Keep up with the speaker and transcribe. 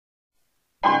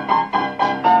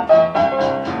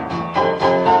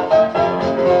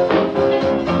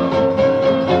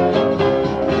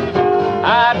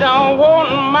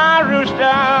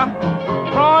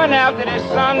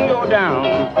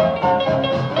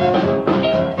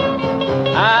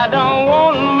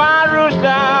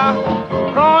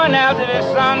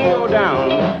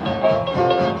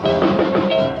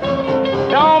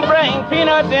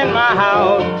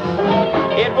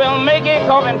it will make a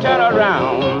coffin turn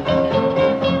around.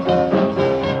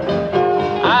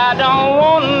 I don't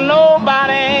want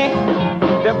nobody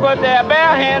to put their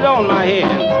bare hands on my head.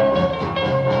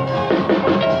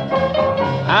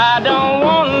 I don't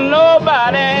want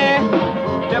nobody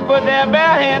to put their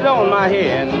bare hands on my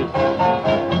head.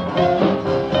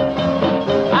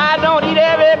 I don't eat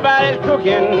everybody's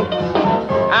cooking.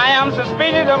 I am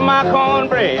suspicious of my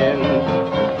cornbread.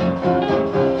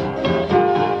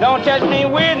 Don't touch me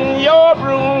with your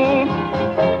broom.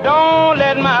 Don't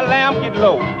let my lamp get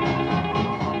low.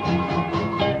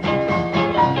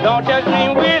 Don't touch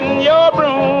me with your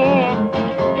broom.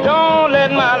 Don't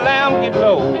let my lamp get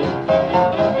low.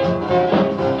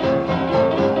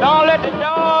 Don't let the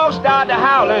dog start to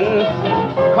howling,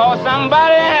 'cause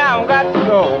somebody have got to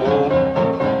go.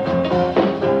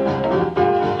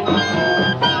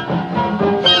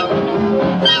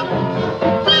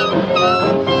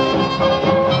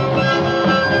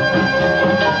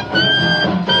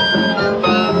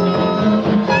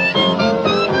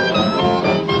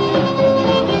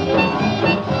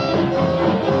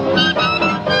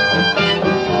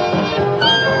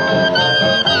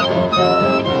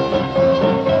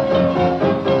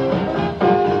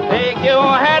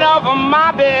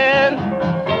 My bed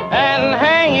and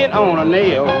hang it on a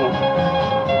nail.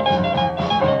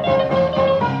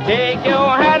 Take your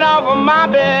hat off of my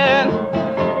bed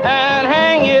and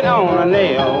hang it on a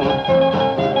nail.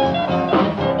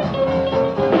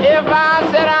 If I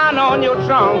sit down on your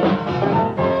trunk,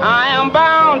 I am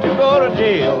bound to go to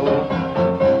jail.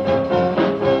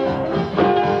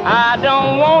 I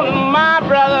don't want my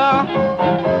brother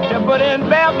to put his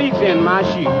bare feet in my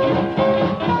shoes.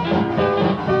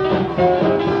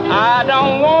 I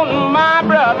don't want my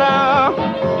brother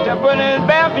to put his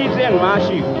bare feet in my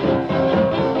shoes.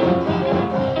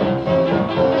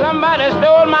 Somebody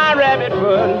stole my rabbit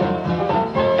foot,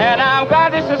 and I've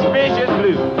got a suspicious